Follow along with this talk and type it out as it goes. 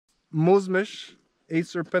Moozmish,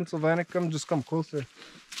 Acer pensylvanicum, just come closer,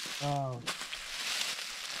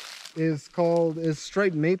 is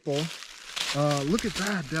striped maple. Look at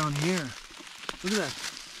that down here. Look at that.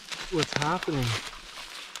 What's happening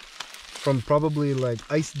from probably like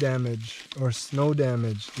ice damage or snow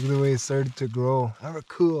damage. Look at the way it started to grow. How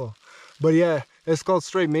cool. But yeah, it's called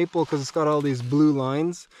striped maple because it's got all these blue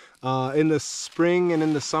lines. In the spring and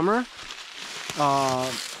in the summer,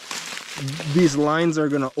 these lines are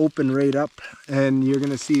going to open right up and you're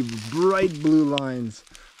going to see bright blue lines.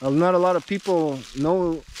 Not a lot of people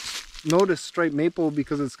notice striped maple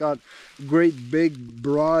because it's got great big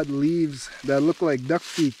broad leaves that look like duck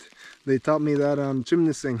feet. They taught me that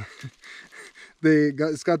chimneysing.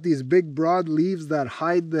 It's got these big broad leaves that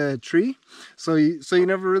hide the tree, so you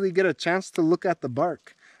never really get a chance to look at the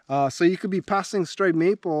bark. So you could be passing striped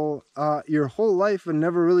maple your whole life and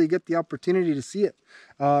never really get the opportunity to see it,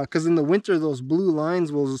 because in the winter those blue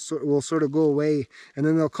lines will sort of go away, and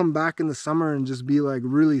then they'll come back in the summer and just be like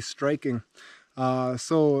really striking.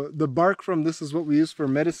 So the bark from this is what we use for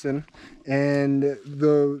medicine, and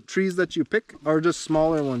the trees that you pick are just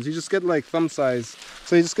smaller ones. You just get like thumb size,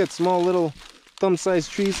 so you just get small little thumb size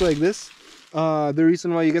trees like this. The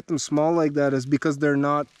reason why you get them small like that is because they're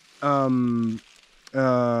not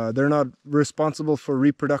responsible for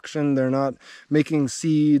reproduction. They're not making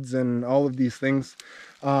seeds and all of these things.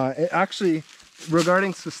 Actually,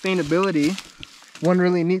 regarding sustainability, one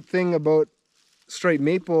really neat thing about striped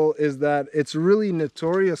maple is that it's really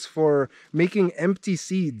notorious for making empty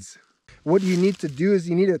seeds. What you need to do is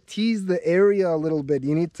you need to tease the area a little bit.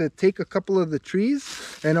 You need to take a couple of the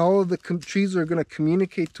trees, and all of the trees are going to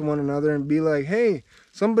communicate to one another and be like, hey,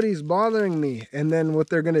 somebody's bothering me. And then what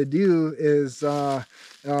they're going to do is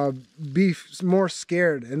be more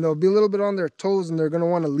scared, and they'll be a little bit on their toes, and they're going to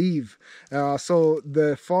want to leave. So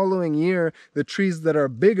the following year, the trees that are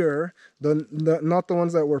bigger, not the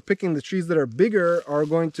ones that we're picking, the trees that are bigger are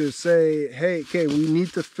going to say, hey, okay, we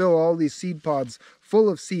need to fill all these seed pods full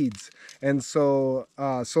of seeds. And so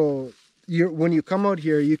when you come out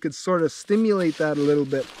here, you could sort of stimulate that a little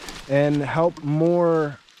bit and help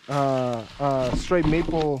more striped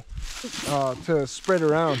maple to spread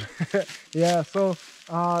around. Yeah, so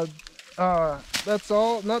that's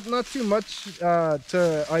all. Not too much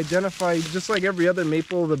to identify. Just like every other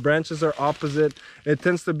maple, the branches are opposite. It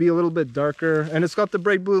tends to be a little bit darker, and it's got the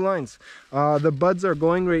bright blue lines. The buds are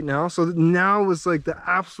going right now, so now is like the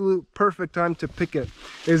absolute perfect time to pick it.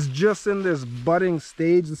 It's just in this budding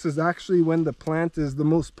stage. This is actually when the plant is the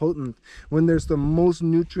most potent, when there's the most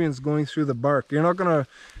nutrients going through the bark. You're not gonna,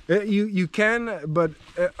 you can, but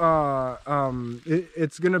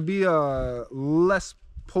it's gonna be a less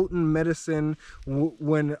potent medicine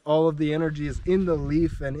when all of the energy is in the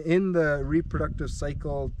leaf and in the reproductive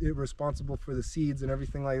cycle, responsible for the seeds and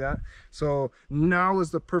everything like that. So now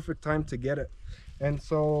is the perfect time to get it. And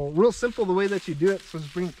so real simple the way that you do it. So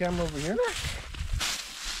just bring the camera over here.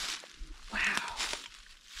 Wow.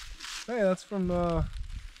 Hey, that's from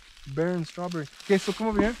Barren Strawberry. Okay, so come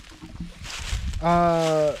over here.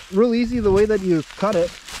 Real easy the way that you cut it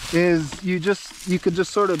is you could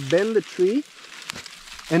just sort of bend the tree.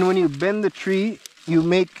 And when you bend the tree, you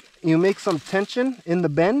make some tension in the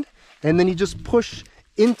bend, and then you just push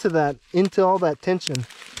into all that tension,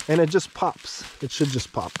 and it just pops. It should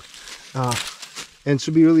just pop, and it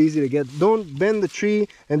should be really easy to get. Don't bend the tree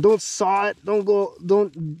and don't saw it. You're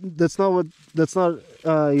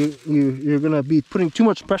gonna be putting too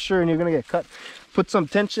much pressure and you're gonna get cut. Put some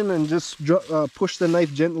tension and just push the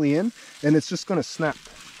knife gently in, and it's just gonna snap.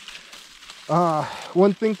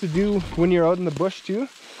 One thing to do when you're out in the bush too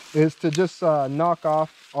is to just knock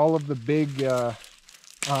off all of the big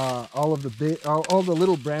all the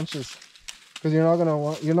little branches, because you're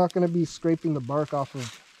not gonna be scraping the bark off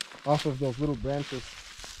of those little branches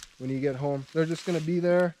when you get home. They're just gonna be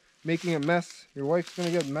there making a mess. Your wife's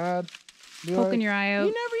gonna get mad, poking your eye out.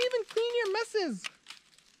 You never even clean your messes,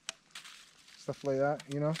 stuff like that,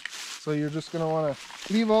 you know. So you're just gonna want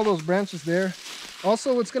to leave all those branches there.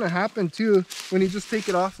 Also, what's going to happen too, when you just take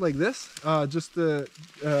it off like this,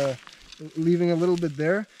 leaving a little bit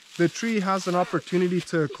there, the tree has an opportunity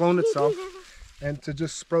to clone itself and to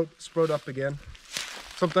just sprout up again.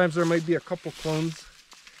 Sometimes there might be a couple clones.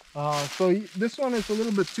 So this one is a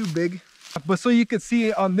little bit too big. But so you could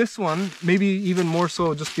see on this one, maybe even more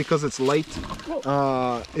so just because it's light,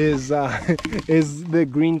 is the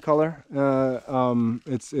green color.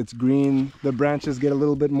 It's green. The branches get a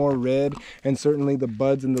little bit more red, and certainly the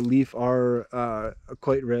buds and the leaf are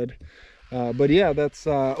quite red. But yeah, that's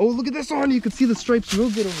oh, look at this one. You can see the stripes real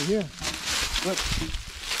good over here.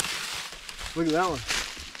 Look at that one.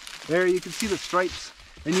 There you can see the stripes.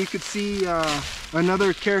 And you could see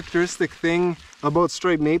another characteristic thing about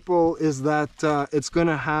striped maple is that it's going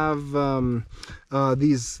to have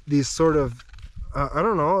these sort of I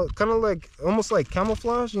don't know, kind of like almost like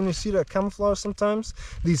camouflage. You see that camouflage sometimes,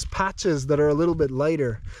 these patches that are a little bit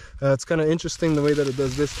lighter. It's kind of interesting the way that it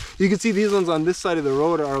does this. You can see these ones on this side of the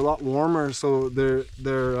road are a lot warmer, so they're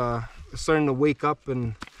starting to wake up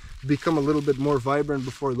and become a little bit more vibrant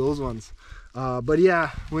before those ones. But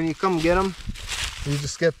yeah, when you come get them, you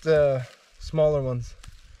just get smaller ones.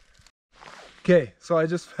 Okay, so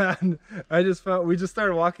we just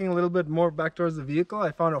started walking a little bit more back towards the vehicle.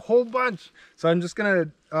 I found a whole bunch. So I'm just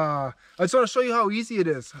gonna, I just want to show you how easy it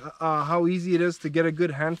is. To get a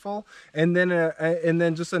good handful, and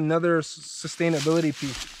then just another sustainability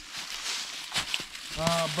piece.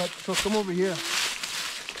 So come over here.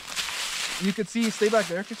 You could see, stay back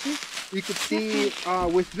there, Kachi. You could see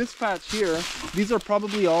with this patch here, these are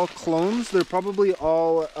probably all clones. They're probably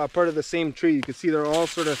all part of the same tree. You can see they're all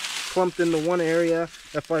sort of clumped into one area.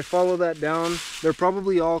 If I follow that down, they're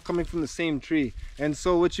probably all coming from the same tree. And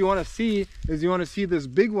so what you want to see is, you want to see this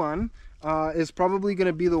big one is probably going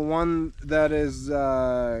to be the one that is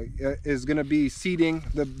going to be seeding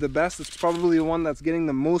the best. It's probably the one that's getting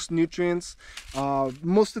the most nutrients.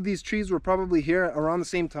 Most of these trees were probably here around the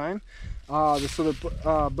same time. This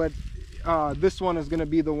one is going to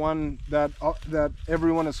be the one that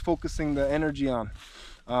everyone is focusing the energy on.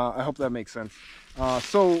 I hope that makes sense.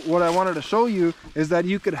 So what I wanted to show you is that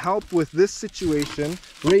you could help with this situation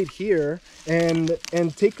right here and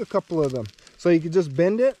take a couple of them. So you could just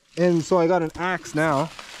bend it, and so I got an axe now.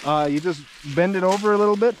 You just bend it over a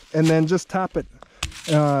little bit and then just tap it.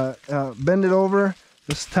 Bend it over,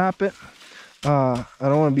 just tap it. I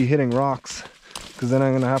don't want to be hitting rocks, because then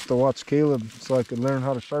I'm going to have to watch Caleb so I can learn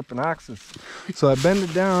how to sharpen axes. So I bend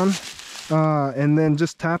it down and then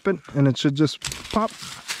just tap it, and it should just pop.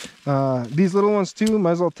 These little ones too,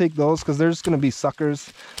 might as well take those, because they're just going to be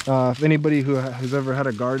suckers. If anybody who has ever had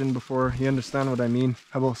a garden before, you understand what I mean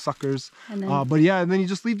about suckers. But yeah, and then you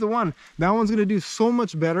just leave the one. That one's going to do so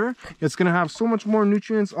much better. It's going to have so much more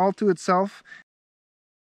nutrients all to itself.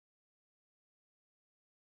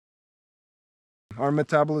 Our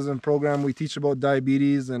metabolism program, we teach about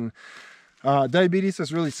diabetes, and diabetes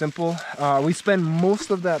is really simple. We spend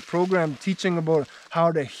most of that program teaching about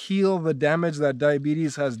how to heal the damage that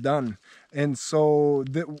diabetes has done. And so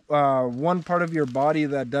one part of your body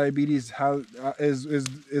that diabetes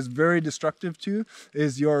is very destructive to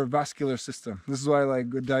is your vascular system. This is why, like,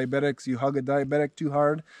 diabetics, you hug a diabetic too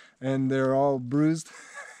hard and they're all bruised.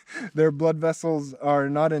 Their blood vessels are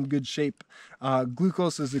not in good shape.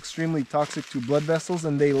 Glucose is extremely toxic to blood vessels,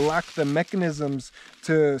 and they lack the mechanisms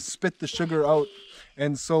to spit the sugar out.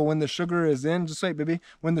 And so when the sugar is in, just wait, baby,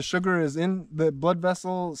 when the sugar is in the blood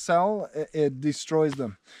vessel cell, it destroys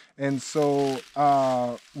them. And so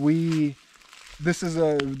this is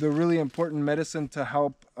the really important medicine to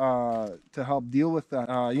help deal with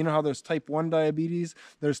that. You know how there's type 1 diabetes,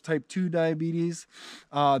 there's type 2 diabetes.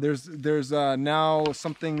 There's now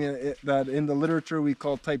something that in the literature we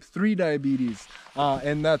call type 3 diabetes,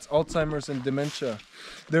 and that's Alzheimer's and dementia.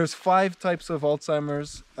 There's 5 types of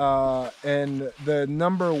Alzheimer's, and the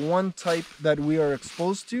number 1 type that we are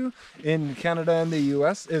exposed to in Canada and the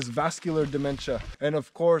US is vascular dementia. And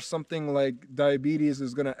of course, something like diabetes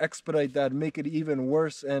is going to expedite that, make it even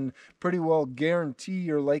worse, and pretty well guarantee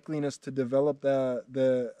your likeliness to develop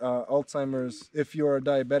the Alzheimer's if you're a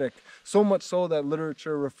diabetic. So much so that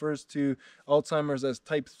literature refers to Alzheimer's as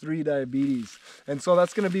type 3 diabetes. And so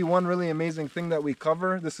that's going to be one really amazing thing that we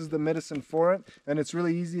cover. This is the medicine for it, and it's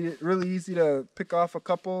really easy to pick off a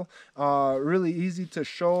couple, really easy to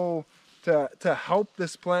show, to help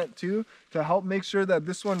this plant too, to help make sure that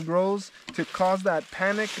this one grows, to cause that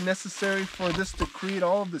panic necessary for this to create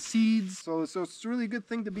all of the seeds. So it's a really good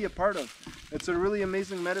thing to be a part of. It's a really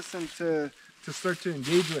amazing medicine to start to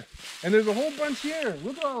engage with. And there's a whole bunch here.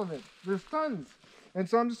 Look at all of it. There's tons. And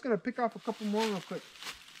so I'm just going to pick off a couple more real quick.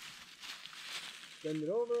 Bend it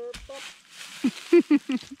over. Pop.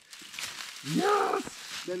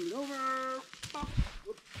 Yes! Bend it over. Pop.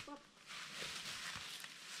 Whoop, pop.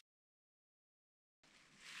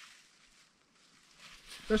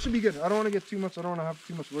 That should be good. I don't want to get too much. I don't want to have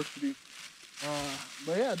too much work to do.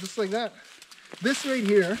 But yeah, just like that. This right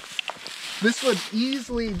here, this would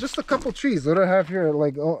easily, just a couple trees. What I have here,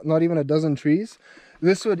 like not even a dozen trees.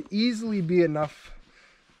 This would easily be enough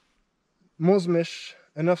Moozmish,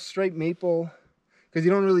 enough striped maple, because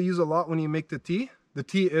you don't really use a lot when you make the tea. The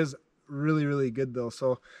tea is really, really good though.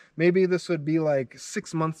 So maybe this would be like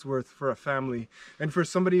 6 months worth for a family. And for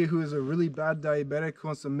somebody who is a really bad diabetic who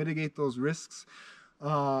wants to mitigate those risks,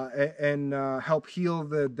 and help heal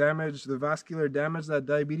the damage, the vascular damage that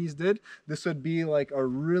diabetes did, this would be like a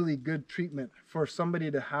really good treatment for somebody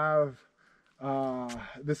to have.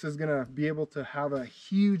 This is gonna be able to have a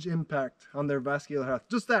huge impact on their vascular health.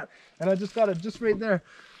 Just that, and I just got it just right there.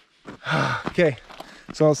 Okay,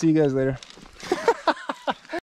 so I'll see you guys later.